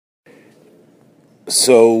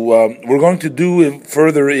So we're going to do it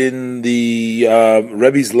further in the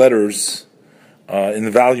Rebbe's letters in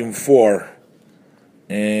volume 4.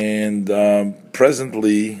 And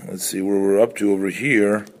presently, let's see where we're up to over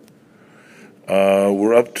here.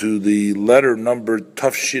 We're up to the letter number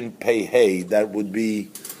Tafshin Pei Hey. That would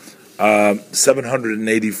be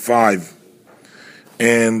 785.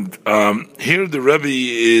 And here the Rebbe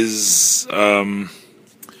is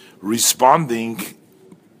responding.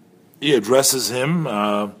 He addresses him,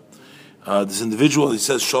 this individual. He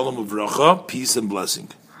says, Shalom uvracha, peace and blessing.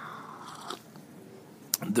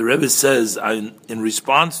 The Rebbe says, in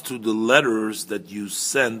response to the letters that you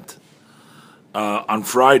sent on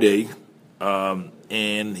Friday,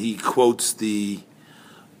 and he quotes the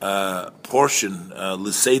portion,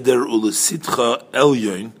 L'seder u'l'sitcha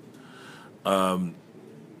elyon,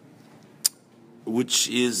 which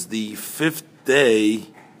is the 5th day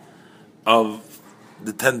of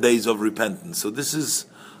the 10 days of repentance. So this is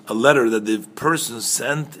a letter that the person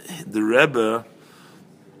sent the Rebbe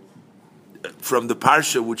from the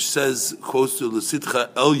Parsha, which says, close to L'sitcha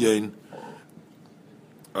Elyon,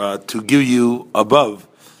 to give you above.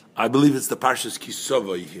 I believe it's the Parshas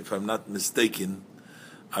Kisavoi, if I'm not mistaken.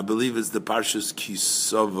 I believe it's the Parshas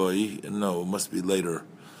Kisavoi. No, it must be later.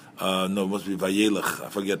 No, it must be Vayelech. I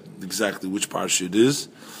forget exactly which Parsha it is.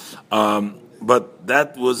 But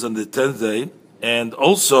that was on the 10th day. And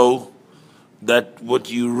also that what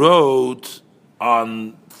you wrote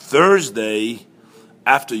on Thursday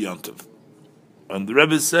after Yom Tov. And the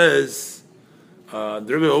Rebbe says, the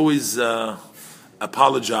Rebbe always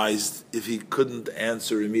apologized if he couldn't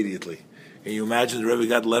answer immediately. Can you imagine the Rebbe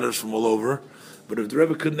got letters from all over? But if the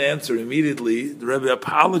Rebbe couldn't answer immediately, the Rebbe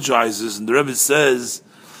apologizes, and the Rebbe says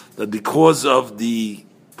that because of the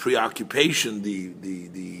preoccupation,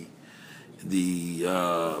 the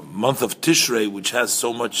month of Tishrei, which has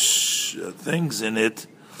so much things in it,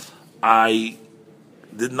 I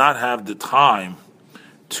did not have the time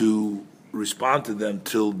to respond to them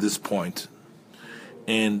till this point.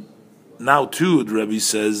 And now too, the Rebbe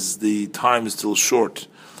says the time is still short.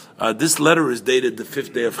 This letter is dated the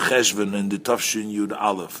 5th day of Cheshvan in the Tafshin Yud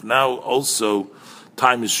Aleph. Now also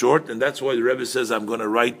time is short, and that's why the Rebbe says I'm going to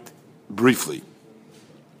write briefly.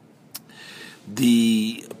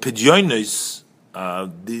 The pidyonis,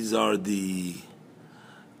 these are the,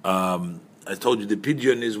 I told you the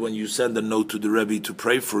pidyon is when you send a note to the Rebbe to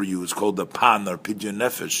pray for you. It's called the pan or pidyon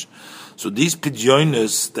nefesh. So these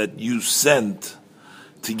pidyonis that you sent,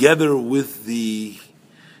 together with the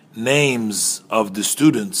names of the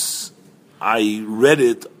students, I read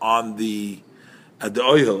it on at the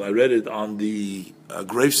oil. I read it on the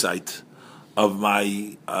gravesite of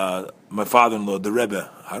my father-in-law, the Rebbe,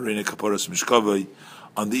 Harine Kaporas Mishkovai,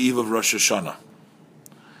 on the eve of Rosh Hashanah,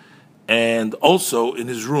 and also in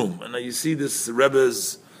his room. And now you see this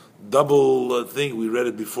Rebbe's double thing. We read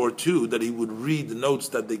it before too, that he would read the notes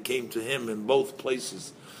that they came to him in both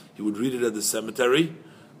places. He would read it at the cemetery,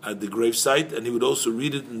 at the gravesite, and he would also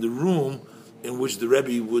read it in the room in which the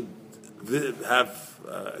Rebbe would have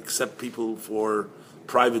accept people for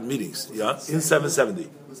private meetings. Yeah, in 770.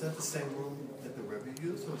 Was that the same room that the Rebbe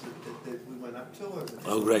used, or was it that we went up to? Or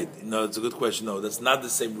Oh, great. No, it's a good question. No, that's not the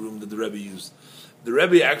same room that the Rebbe used. The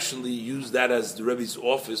Rebbe actually used that as the Rebbe's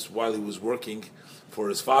office while he was working for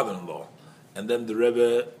his father-in-law. And then the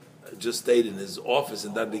Rebbe just stayed in his office,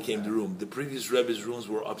 and that became the room. The previous Rebbe's rooms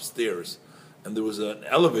were upstairs, and there was an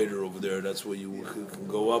elevator over there. That's where you can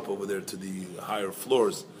go up over there to the higher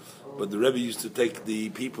floors. But the Rebbe used to take the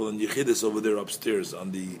people in Yechidus over there upstairs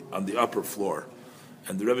on the upper floor,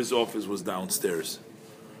 and the Rebbe's office was downstairs.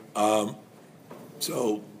 The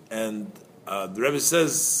Rebbe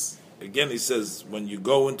says, again, he says, when you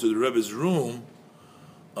go into the Rebbe's room,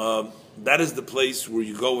 that is the place where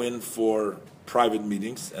you go in for private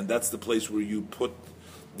meetings, and that's the place where you put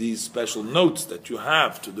these special notes that you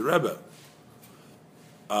have to the Rebbe.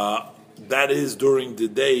 That is during the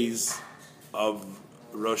days of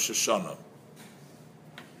Rosh Hashanah.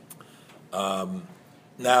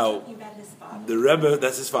 Now, the Rebbe,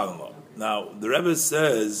 that's his father-in-law. Now, the Rebbe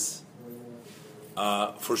says,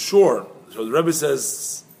 for sure, so the Rebbe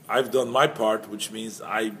says, I've done my part, which means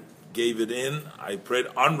I gave it in, I prayed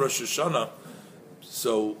on Rosh Hashanah.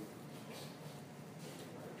 So,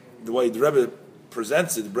 the way the Rebbe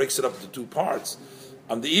presents it, breaks it up into two parts.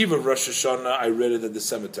 On the eve of Rosh Hashanah, I read it at the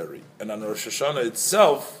cemetery. And on Rosh Hashanah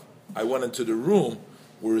itself, I went into the room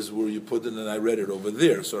where you put it, and I read it over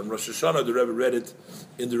there. So on Rosh Hashanah, the Rebbe read it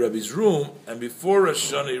in the Rebbe's room, and before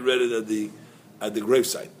Rosh Hashanah, he read it at the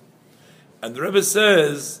gravesite. And the Rebbe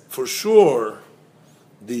says, for sure,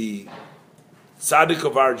 the tzaddik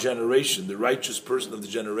of our generation, the righteous person of the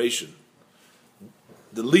generation,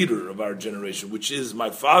 the leader of our generation, which is my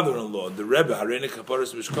father-in-law, the Rebbe, Hareini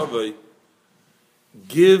Kaparas Mishkavai,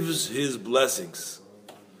 gives his blessings.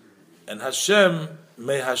 And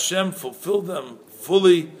may Hashem fulfill them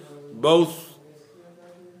fully, both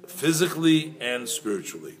physically and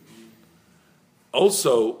spiritually.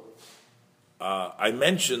 Also, I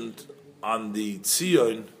mentioned on the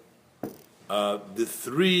Tzion, the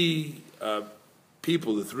three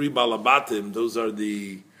people, the three Balabatim, those are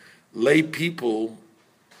the lay people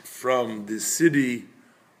from the city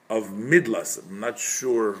of Midlas. I'm not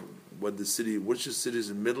sure which the city is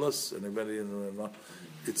in Midlas. Anybody know?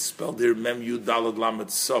 It's spelled here Mem Yud Dalad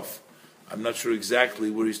Lamed Sof. I'm not sure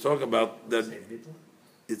exactly where he's talking about. That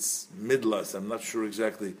it's Midlas. I'm not sure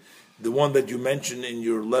exactly. The one that you mentioned in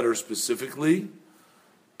your letter specifically,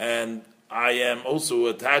 and I am also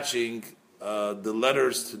attaching the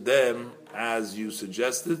letters to them as you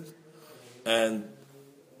suggested, and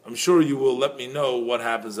I'm sure you will let me know what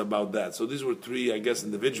happens about that. So these were three, I guess,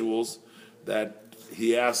 individuals that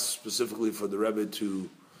he asked specifically for the Rebbe to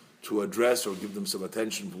address or give them some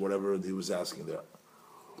attention for whatever he was asking there.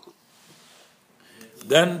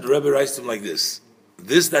 Then the Rebbe writes to him like this: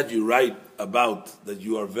 this that you write about, that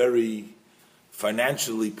you are very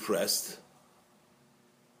financially pressed.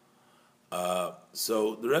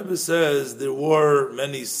 So the Rebbe says there were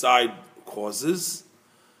many side causes,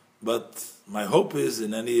 but my hope is,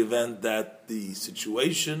 in any event, that the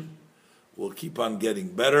situation will keep on getting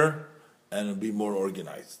better and it'll be more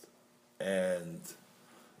organized. And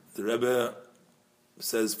the Rebbe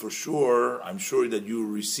says, for sure, I'm sure that you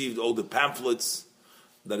received all the pamphlets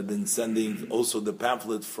that have been sending, also the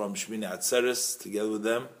pamphlet from Shmini Atzeres, together with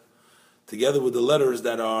them, together with the letters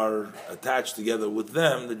that are attached together with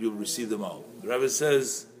them, that you'll receive them all. The Rebbe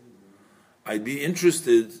says, I'd be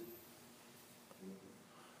interested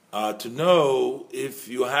to know if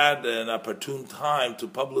you had an opportune time to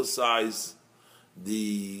publicize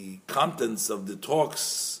the contents of the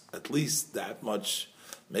talks, at least that much.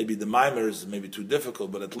 Maybe the mimers may be too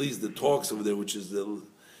difficult, but at least the talks over there, which is the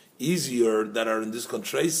easier, that are in this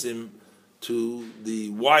contrasim, to the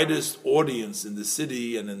widest audience in the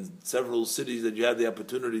city and in several cities that you had the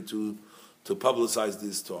opportunity to publicize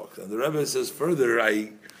these talks. And the Rebbe says further,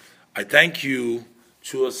 I thank you,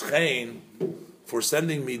 Chuas Chain, for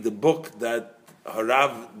sending me the book that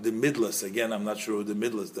Harav the Midlas, again I'm not sure who the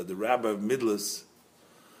Midlas, that the Rabbi of Midlas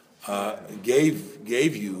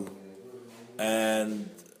gave you, and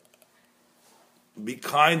be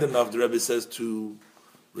kind enough, the Rebbe says, to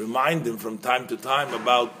remind him from time to time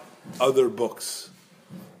about other books,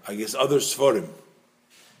 I guess other Sforim.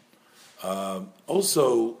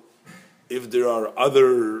 Also, if there are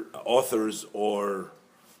other authors or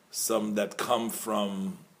some that come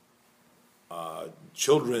from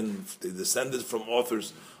children, they descended from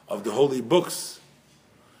authors of the holy books,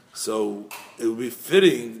 so it would be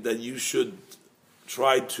fitting that you should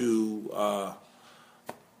try to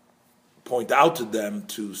point out to them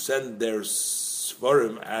to send their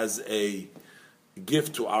Sforim as a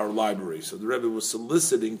gift to our library. So the Rebbe was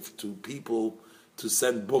soliciting to people to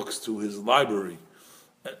send books to his library.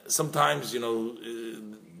 Sometimes,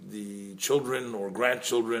 the children or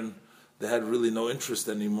grandchildren, they had really no interest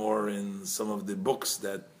anymore in some of the books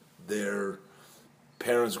that their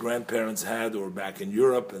parents, grandparents had, or back in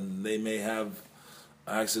Europe, and they may have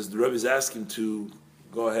access. The Rebbe is asking to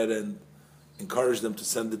go ahead and encourage them to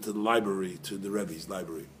send it to the library, to the Rebbe's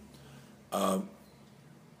library.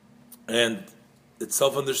 And it's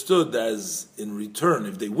self-understood as in return,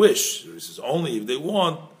 if they wish, this is only if they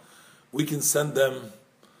want, we can send them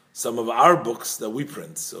some of our books that we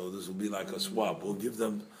print. So this will be like a swap. We'll give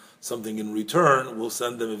them something in return. We'll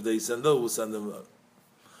send them, if they send those, we'll send them.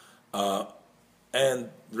 And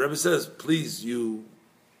the Rebbe says, please,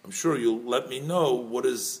 I'm sure you'll let me know what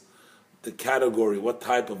is the category, what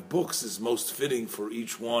type of books is most fitting for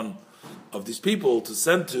each one of these people to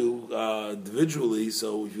send to individually.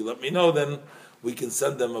 So if you let me know, then we can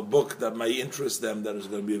send them a book that might interest them, that is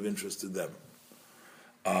going to be of interest to them.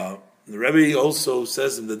 The Rebbe also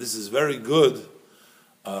says that this is very good.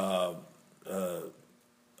 And the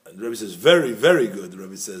Rebbe says, very, very good. The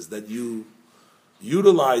Rebbe says that you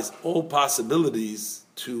utilize all possibilities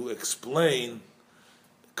to explain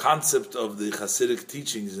concept of the Hasidic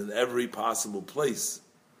teachings in every possible place.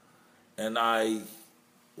 And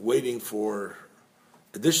waiting for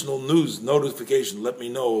additional news, notification, let me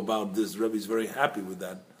know about this. The Rebbe is very happy with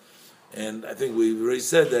that. And I think we've already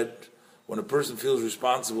said that when a person feels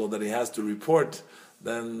responsible that he has to report,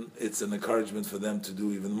 then it's an encouragement for them to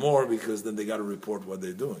do even more, because then they got to report what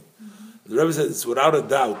they're doing. Mm-hmm. The Rebbe said it's without a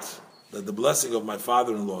doubt that the blessing of my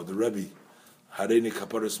father-in-law, the Rebbe, Hareini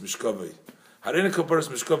Kaparas Mishkavei, Harena Kaparas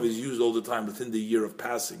Mishkov is used all the time within the year of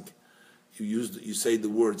passing. You say the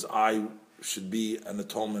words, I should be an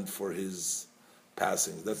atonement for his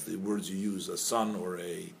passing. That's the words you use. A son or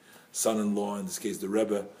a son-in-law, in this case the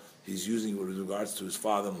Rebbe, he's using with regards to his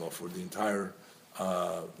father-in-law for the entire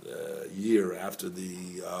year after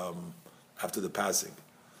the passing.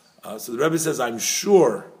 So the Rebbe says, I'm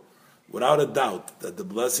sure, without a doubt, that the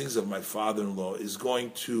blessings of my father-in-law is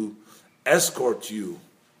going to escort you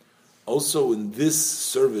also in this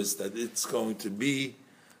service, that it's going to be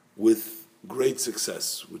with great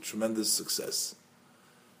success, with tremendous success.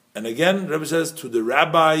 And again, Rebbe says, to the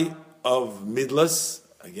rabbi of Midlas,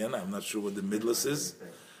 again, I'm not sure what the Midlas is,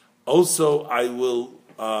 also I will,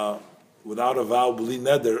 without a vow, b'li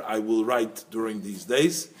neder, I will write during these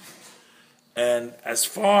days. And as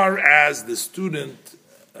far as the student,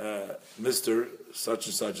 Mr. such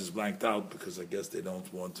and such is blanked out, because I guess they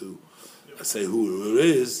don't want to say who it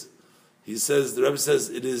is, he says, the Rebbe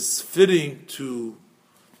says, it is fitting to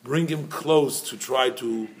bring him close, to try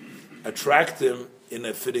to attract him in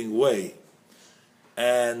a fitting way.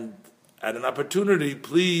 And at an opportunity,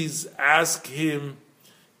 please ask him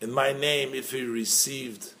in my name if he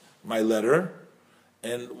received my letter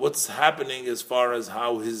and what's happening as far as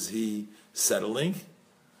how is he settling.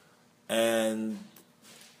 And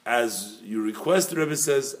as you request, the Rebbe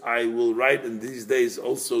says, I will write in these days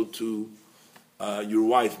also to your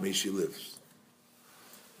wife, may she live.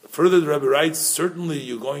 Further, the Rebbe writes, certainly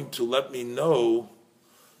you're going to let me know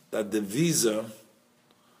that the visa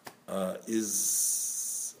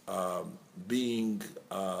is being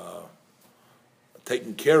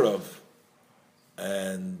taken care of,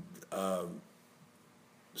 and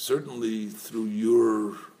certainly through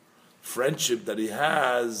your friendship that he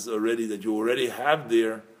has already, that you already have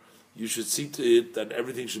there, you should see to it that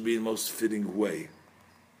everything should be in the most fitting way.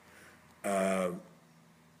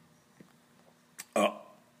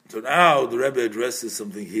 So now the Rebbe addresses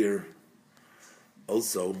something here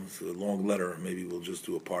also. It's a long letter. Maybe we'll just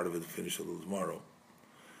do a part of it and finish a little tomorrow.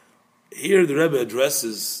 Here the Rebbe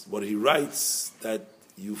addresses what he writes, that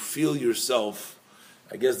you feel yourself,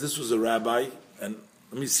 I guess this was a rabbi, and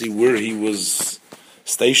let me see where he was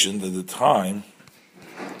stationed at the time.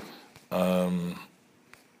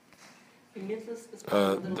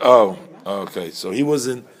 Okay, so he was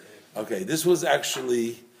this was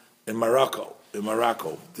actually in Morocco.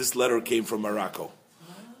 This letter came from Morocco.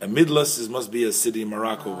 And Midlas must be a city in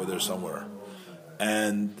Morocco over there somewhere.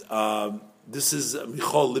 And this is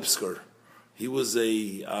Michal Lipsker. He was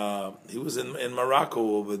in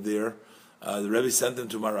Morocco over there. The Rebbe sent him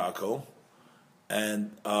to Morocco,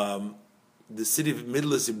 and the city of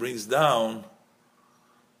Midlas he brings down.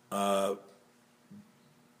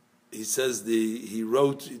 He says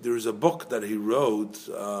there's a book that he wrote,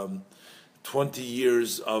 20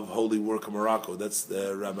 years of holy work of Morocco. That's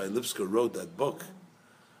the Rabbi Lipsker wrote that book.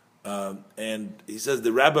 And he says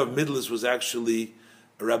the Rabbi of Midlas was actually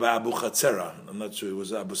Rabbi Abu Chatzera. I'm not sure it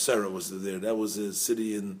was Abu Sera was there. That was a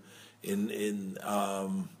city in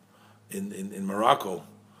Morocco,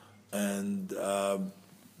 and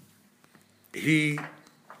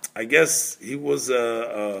I guess he was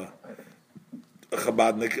a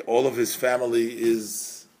Chabadnik. All of his family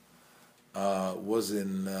was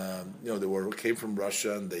in they came from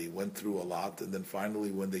Russia, and they went through a lot, and then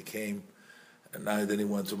finally when they came. And then he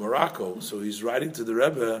went to Morocco. So he's writing to the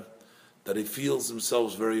Rebbe that he feels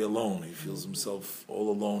himself very alone. He feels himself all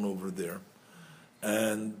alone over there.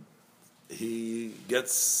 And he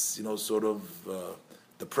gets, sort of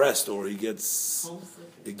depressed, or he gets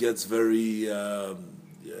very,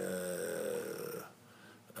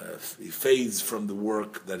 he fades from the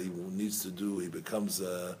work that he needs to do. He becomes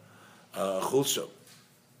a chulsha.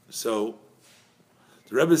 So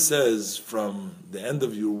the Rebbe says, from the end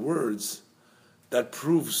of your words, that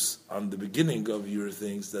proves on the beginning of your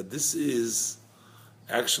things that this is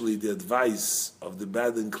actually the advice of the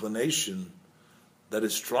bad inclination that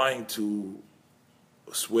is trying to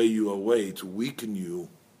sway you away, to weaken you.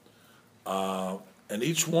 And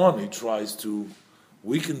each one, he tries to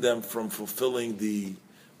weaken them from fulfilling the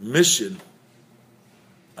mission.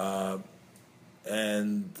 And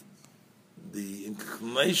the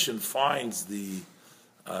inclination finds the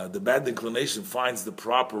bad inclination finds the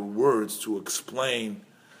proper words to explain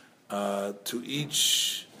to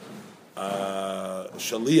each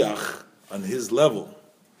shaliach on his level.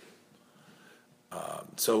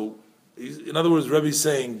 So, in other words, Rebbe is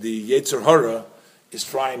saying the Yetzer Hara is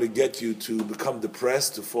trying to get you to become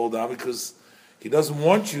depressed, to fall down, because he doesn't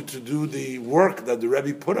want you to do the work that the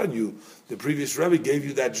Rebbe put on you. The previous Rebbe gave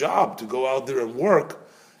you that job to go out there and work,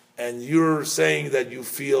 and you're saying that you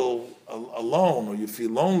feel alone, or you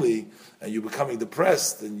feel lonely, and you're becoming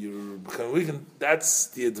depressed, and you're becoming weak, that's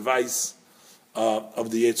the advice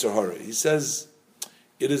of the Yetzer Hara. He says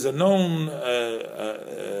it is a known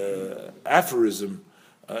aphorism,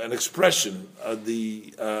 an expression.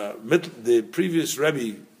 The previous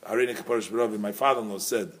Rebbe, Hareini Kaparish Rebbe, my father-in-law,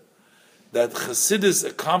 said that Chassidus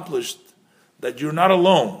accomplished that you're not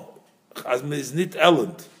alone. As nit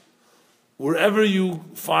elend. Wherever you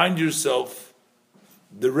find yourself,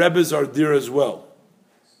 the Rebbes are there as well.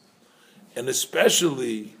 And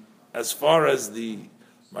especially as far as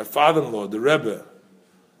my father-in-law, the Rebbe,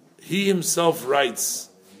 he himself writes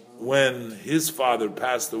when his father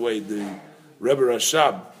passed away, the Rebbe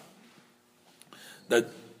Rashab, that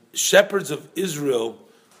shepherds of Israel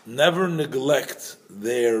never neglect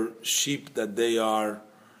their sheep that they are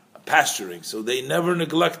pasturing. So they never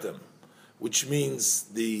neglect them, which means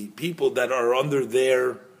the people that are under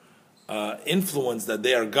their influence, that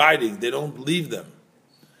they are guiding, they don't leave them.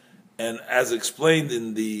 And as explained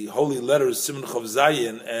in the holy letters, Siman Chav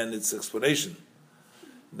Zayin, and its explanation,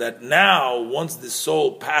 that now, once the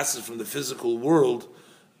soul passes from the physical world,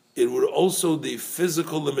 it would also, the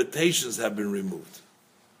physical limitations have been removed.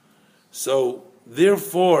 So,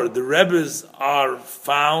 therefore, the Rebbes are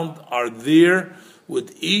there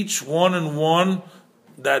with each one and one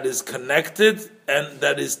that is connected and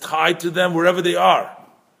that is tied to them wherever they are.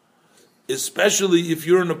 Especially if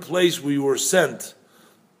you're in a place where you were sent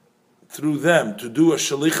through them to do a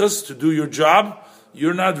shalichus, to do your job,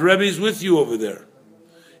 you're not Rebbe's with you over there.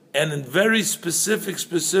 And in very specific,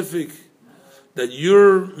 that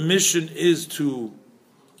your mission is to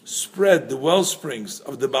spread the well springs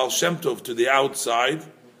of the Baal Shem Tov to the outside,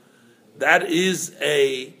 that is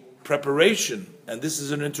a preparation, and this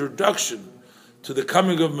is an introduction to the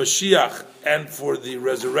coming of Mashiach and for the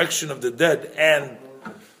resurrection of the dead, and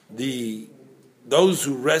those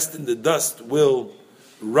who rest in the dust will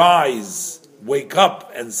rise, wake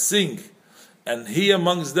up, and sing, and he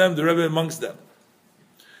amongst them, the Rebbe amongst them.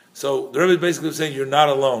 So the Rebbe is basically saying you're not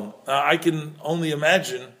alone. Now, I can only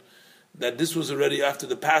imagine that this was already after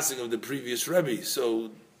the passing of the previous Rebbe.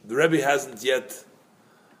 So the Rebbe hasn't yet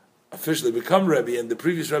officially become Rebbe, and the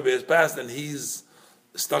previous Rebbe has passed, and he's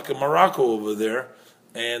stuck in Morocco over there,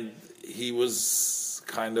 and he was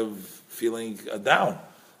kind of feeling down.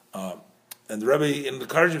 And the Rebbe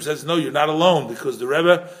encouraged him, says, no, you're not alone, because the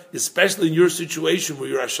Rebbe, especially in your situation where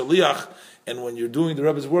you're a shaliach, and when you're doing the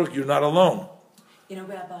Rebbe's work, you're not alone. You know,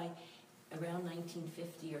 Rabbi, around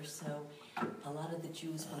 1950 or so, a lot of the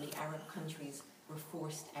Jews from the Arab countries were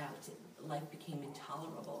forced out. Life became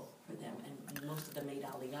intolerable for them, and most of them made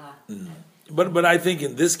aliyah. But I think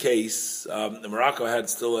in this case, Morocco had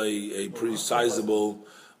still a pretty sizable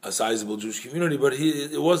Jewish community, but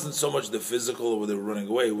it wasn't so much the physical where they were running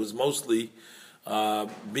away. It was mostly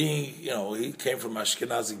he came from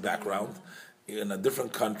Ashkenazic background, in a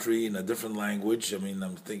different country, in a different language. I mean,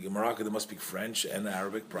 I'm thinking Morocco, they must speak French and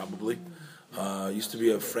Arabic probably. Used to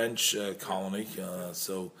be a French colony,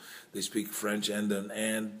 so they speak French, and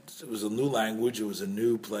it was a new language, it was a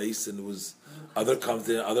new place, and it was other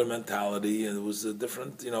country, other mentality, and it was a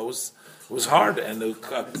different, it was hard, and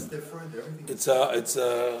It's different. it's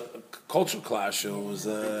a cultural clash. It was,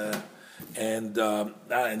 and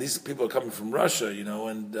these people are coming from Russia,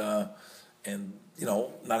 and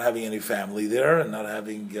not having any family there, and not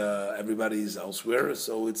having everybody's elsewhere,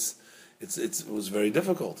 so it was very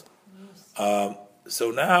difficult.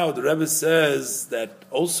 So now the Rebbe says that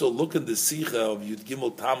also look in the Sicha of Yud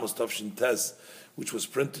Gimel Tammuz Tavshin Tes, which was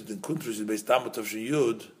printed in Kuntrish based Tammuz Tavshin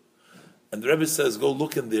Yud, and the Rebbe says, go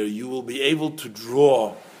look in there. You will be able to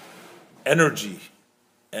draw energy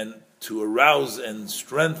and to arouse and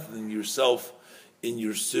strengthen yourself in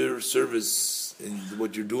your service, in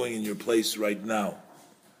what you're doing in your place right now.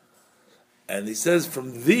 And he says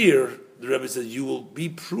from there, the Rebbe says, you will be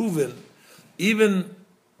proven, even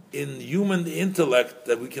in human intellect,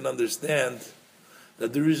 that we can understand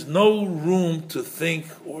that there is no room to think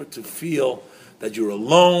or to feel that you're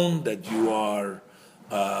alone, that you are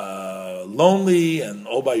lonely and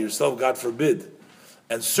all by yourself, God forbid.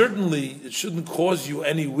 And certainly it shouldn't cause you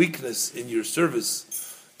any weakness in your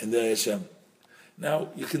service in the Hashem. Now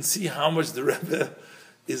you can see how much the Rebbe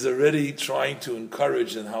is already trying to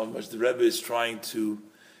encourage, and how much the Rebbe is trying to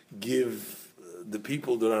give the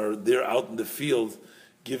people that are there out in the field,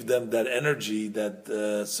 give them that energy,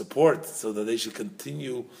 that support, so that they should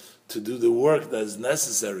continue to do the work that is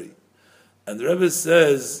necessary. And the Rebbe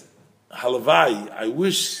says, Halavai, I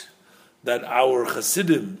wish that our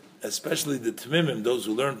Hasidim, especially the Tmimim, those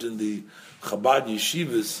who learned in the Chabad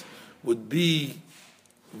yeshivas, would be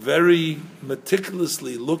very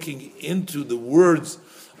meticulously looking into the words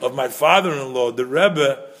of my father-in-law, the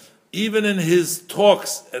Rebbe, even in his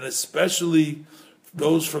talks, and especially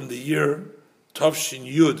those from the year Tavshin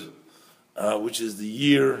Yud, which is the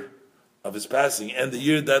year of his passing, and the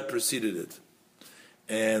year that preceded it.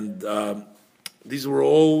 And these were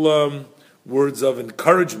all words of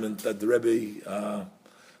encouragement that the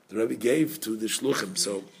Rebbe gave to the Shluchim.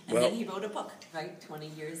 So, and then he wrote a book, right? 20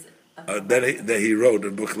 years. Then he wrote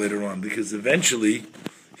a book later on, because eventually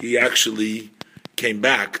he actually came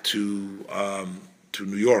back to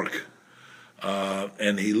New York,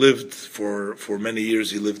 and he lived for many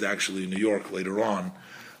years. He lived actually in New York later on.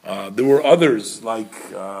 There were others like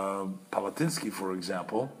Palatinsky, for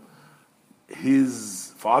example.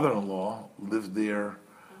 His father-in-law lived there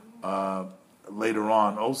later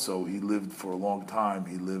on. Also, he lived for a long time.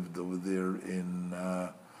 He lived over there in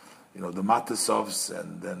the Matasovs,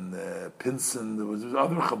 and then Pinson. There was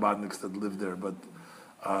other Chabadniks that lived there, but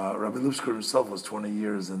Rabbi Lipsker himself was 20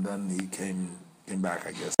 years, and then he came back,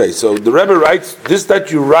 I guess. Okay, so the Rebbe writes this,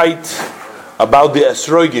 that you write about the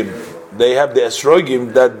Esrogim. They have the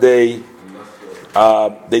Esrogim that they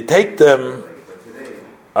take them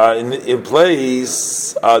in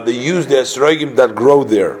place. They use the Esrogim that grow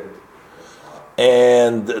there,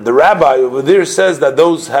 and the rabbi over there says that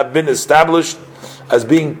those have been established as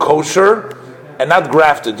being kosher and not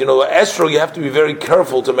grafted. Esrog, you have to be very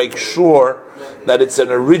careful to make sure that it's an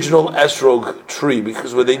original esrog tree,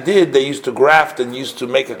 because what they did, they used to graft and used to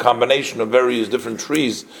make a combination of various different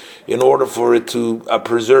trees in order for it to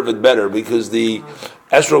preserve it better, because the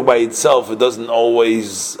esrog by itself, it doesn't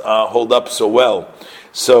always hold up so well.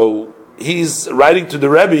 So he's writing to the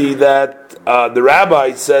Rebbe that the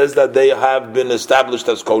rabbi says that they have been established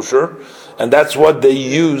as kosher, and that's what they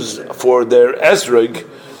use for their esrog,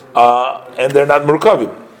 and they're not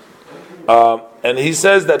murkavim. And he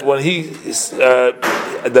says that when he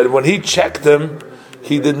checked them,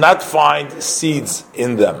 he did not find seeds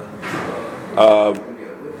in them.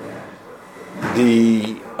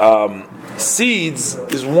 The seeds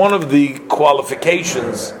is one of the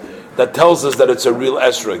qualifications that tells us that it's a real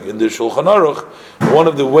esrog. In the Shulchan Aruch, one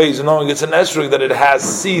of the ways of knowing it's an esrog that it has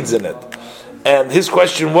seeds in it. And his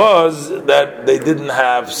question was that they didn't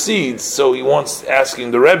have seeds, so he wants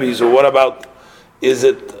asking the Rebbe, so what about, is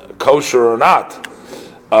it kosher or not?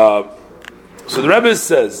 So the Rebbe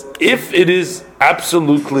says, if it is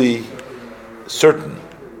absolutely certain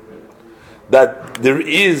that there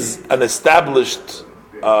is an established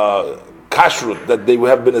kashrut, that they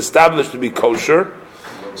have been established to be kosher,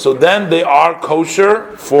 so then they are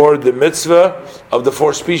kosher for the mitzvah of the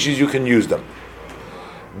 4 species. You can use them,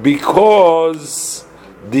 because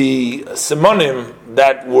the simonim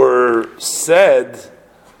that were said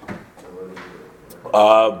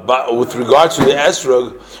with regards to the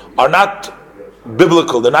esrog are not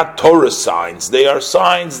biblical. They're not Torah signs. They are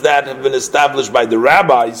signs that have been established by the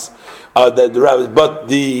rabbis. But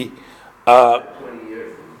the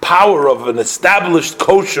power of an established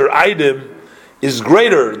kosher item is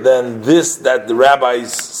greater than this, that the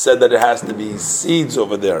rabbis said that it has to be seeds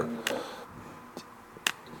over there,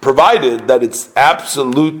 provided that it's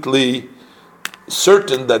absolutely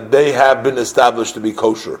certain that they have been established to be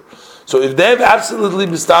kosher. So if they have absolutely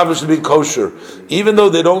been established to be kosher, even though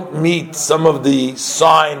they don't meet some of the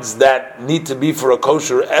signs that need to be for a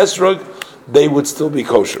kosher esrog, they would still be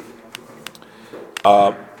kosher.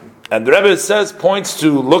 And the Rebbe points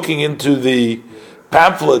to looking into the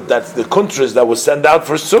pamphlet, that's the kuntras that was sent out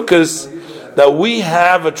for Sukkot, that we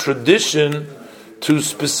have a tradition to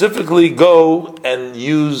specifically go and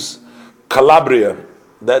use Calabria.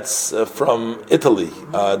 That's from Italy,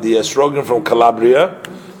 the esrogim from Calabria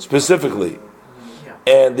specifically.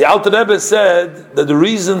 And the Alter Rebbe said that the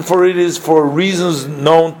reason for it is for reasons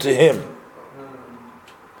known to him.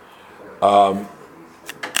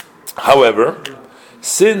 However,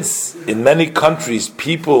 since in many countries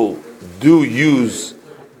people do use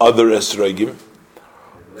other esrogim,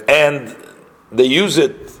 and they use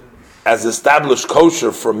it as established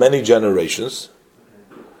kosher for many generations,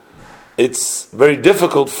 it's very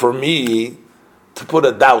difficult for me to put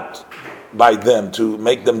a doubt by them, to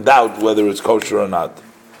make them doubt whether it's kosher or not.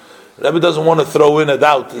 The Rebbe doesn't want to throw in a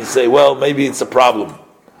doubt and say, well, maybe it's a problem.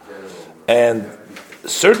 And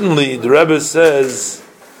certainly the Rebbe says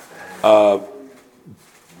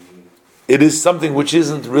it is something which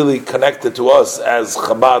isn't really connected to us as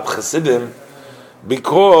Chabad Chassidim,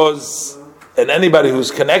 because, and anybody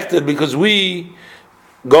who's connected, because we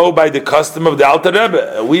go by the custom of the Alter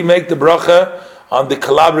Rebbe. We make the bracha on the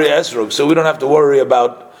Calabria esrog, so we don't have to worry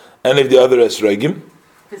about any of the other esrogim.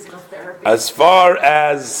 Physical therapy. As far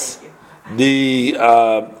as the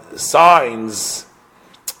signs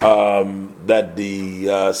that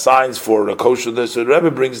the signs for the kosher. So the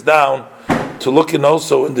Rebbe brings down to look in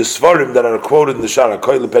also in the Svarim that are quoted in the Shara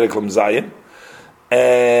Koil Periklam Zayin,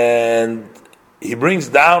 and he brings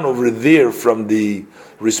down over there from the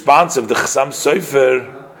response of the Chassam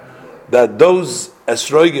Sofer that those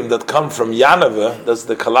esrogim that come from Yanaveh, that's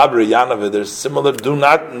the Calabria Yanaveh, they're similar, do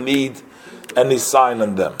not need any sign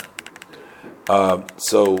on them.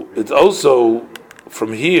 So it also,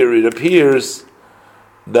 from here, it appears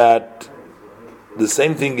that the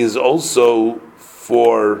same thing is also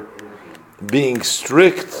for being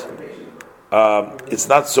strict. It's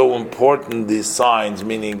not so important, these signs,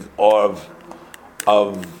 meaning of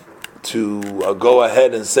to go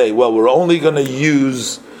ahead and say, well, we're only going to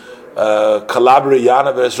use Calabria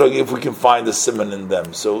Yanaveh if we can find a simon in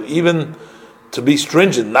them. So even to be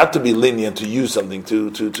stringent, not to be lenient, to use something,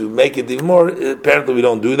 to make it even more, apparently we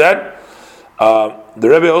don't do that. The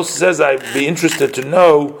Rebbe also says, I'd be interested to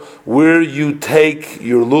know where you take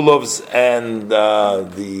your lulavs and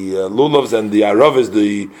the lulavs and the aravis,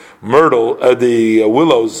 the myrtle, the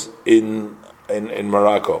willows in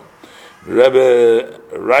Morocco. The Rebbe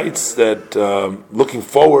writes that looking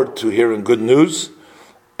forward to hearing good news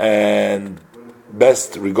and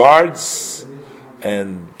best regards,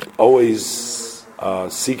 and always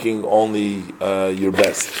seeking only your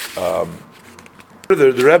best.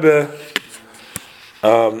 Further, the Rebbe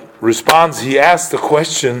responds. He asks the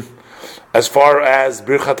question as far as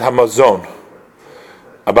Birchat Hamazon,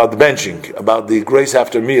 about the benching, about the grace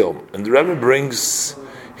after meal, and the Rebbe brings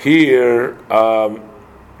here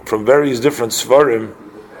from various different svarim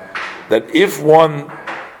that if one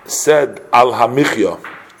said al hamichya,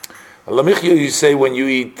 you say when you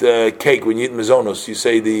eat cake, when you eat mezonos, you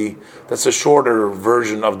say that's a shorter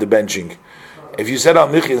version of the benching. If you said al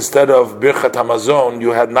michya instead of Birchat Hamazon, you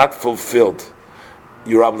had not fulfilled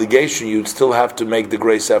your obligation. You'd still have to make the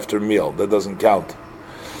grace after meal. That doesn't count.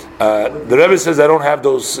 The Rebbe says I don't have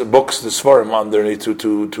those books, the Svarim, underneath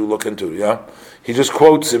to look into. Yeah, he just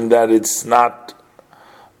quotes him that it's not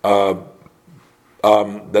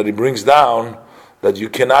that he brings down that you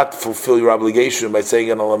cannot fulfill your obligation by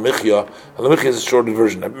saying an alamichya. Alamichya is a shorter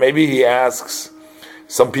version. Maybe he asks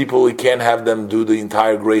some people he can't have them do the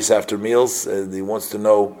entire grace after meals. He wants to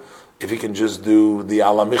know if he can just do the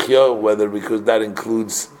alamichya, whether because that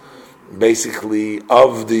includes basically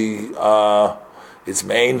of the its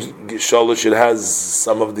main shalosh, it has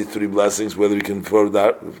some of the three blessings. Whether he can for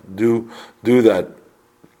that do that.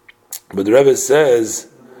 But the Rebbe says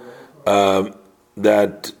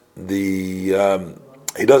that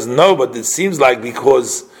he doesn't know, but it seems like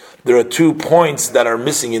because there are 2 points that are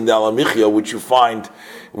missing in the alamichya, which you find,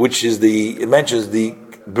 which is it mentions the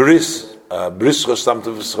bris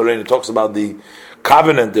it talks about the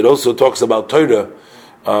covenant. It also talks about Torah,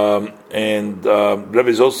 and Rebbe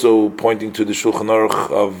is also pointing to the Shulchan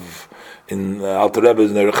Aruch in Alter Rebbe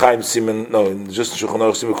in Rebbeim Siman, in just Shulchan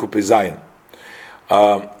Aruch Siman Kupei Zayin.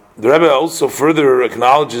 The Rebbe also further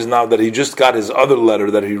acknowledges now that he just got his other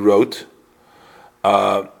letter that he wrote,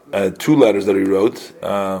 2 letters that he wrote,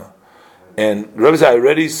 and the Rebbe said, I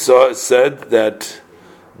already said that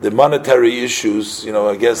the monetary issues,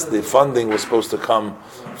 I guess the funding was supposed to come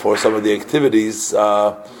for some of the activities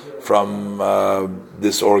from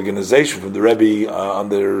this organization, from the Rebbe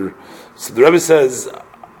So the Rebbe says,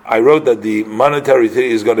 I wrote that the monetary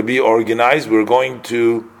thing is going to be organized. We're going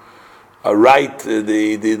to write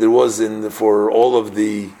there was for all of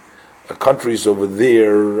the countries over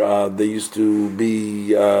there. They used to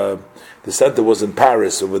be the center was in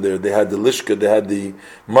Paris over there. They had the lishka, they had the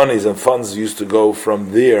monies and funds used to go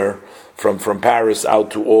from there, from Paris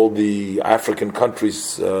out to all the African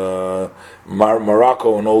countries,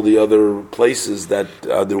 Morocco and all the other places that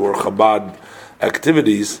there were Chabad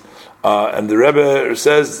activities. And the Rebbe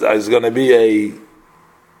says it's going to be a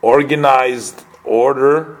organized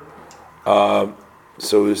order.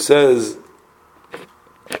 So it says,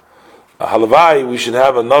 Halavai, we should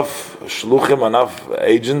have enough Shluchim, enough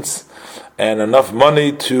agents, and enough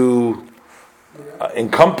money to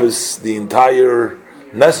encompass the entire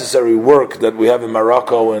necessary work that we have in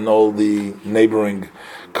Morocco and all the neighboring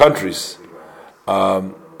countries.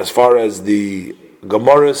 As far as the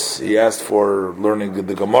Gemaras, he asked for learning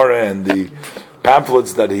the Gemara, and the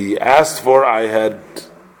pamphlets that he asked for, I had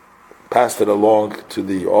passed it along to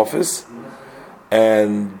the office.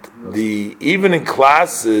 And the evening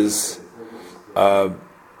classes,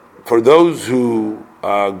 for those who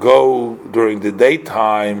go during the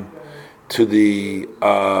daytime to the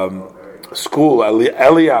school,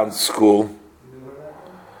 Elian school,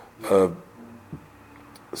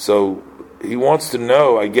 so he wants to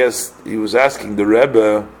know, I guess he was asking the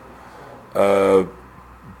Rebbe,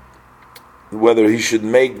 whether he should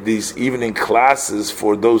make these evening classes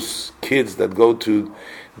for those kids that go to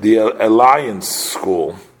the Alliance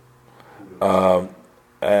school.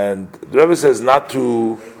 And the Rebbe says not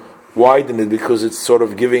to widen it because it's sort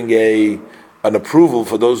of giving an approval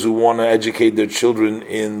for those who want to educate their children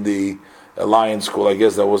in the Alliance school. I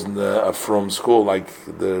guess that wasn't a from school, like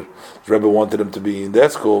the Rebbe wanted them to be in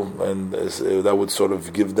that school, and that would sort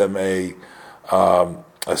of give them a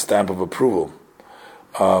stamp of approval.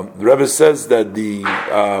 The Rebbe says that the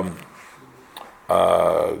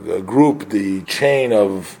group, the chain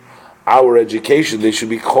of our education, they should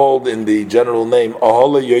be called in the general name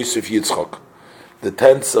Ahola Yosef Yitzchak, the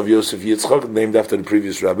tents of Yosef Yitzchak, named after the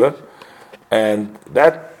previous Rebbe, and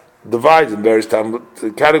that divides in various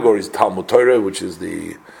categories. Talmud Torah, which is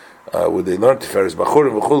the where they learn Tiferes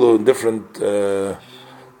Bachurim v'chulu in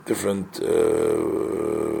different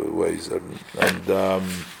ways, and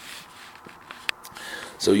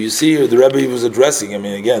so you see the Rebbe was addressing. I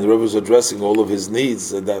mean, again, the Rebbe was addressing all of his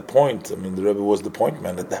needs at that point. I mean, the Rebbe was the point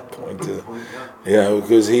man at that point.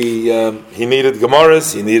 Because he needed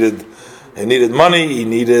Gemaras, he needed money, he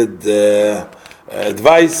needed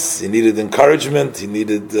advice, he needed encouragement, he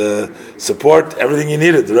needed support, everything he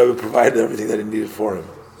needed. The Rebbe provided everything that he needed for him.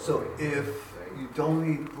 So if you don't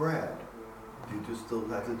eat bread, do you just still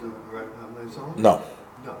have to do bread on? No.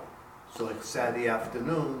 No. So like Saturday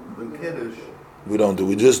afternoon, when Kiddush, we don't do.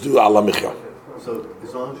 We just do ala micha. So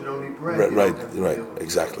as long as you don't eat bread, right,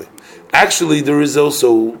 exactly. Actually, there is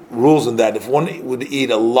also rules in that. If one would eat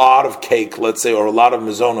a lot of cake, let's say, or a lot of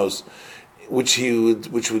mizonos, which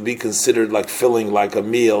would be considered like filling like a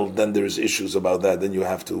meal, then there's issues about that. Then you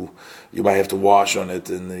might have to wash on it,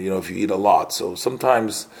 and if you eat a lot. So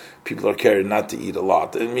sometimes people are carried not to eat a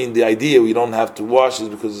lot. I mean, the idea we don't have to wash is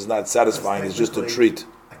because it's not satisfying. It's just a treat.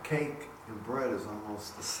 A cake and bread is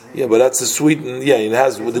almost the same. Yeah, but that's a sweetened. Yeah, it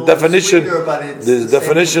has the definition. The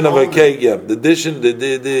definition of a cake. Yeah, the addition.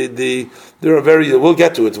 There are very. We'll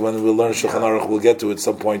get to it when we learn Shulchan Aruch. We'll get to it at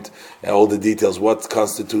some point. All the details. What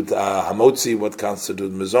constitute hamotzi? What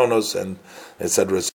constitute mizonos? And etc.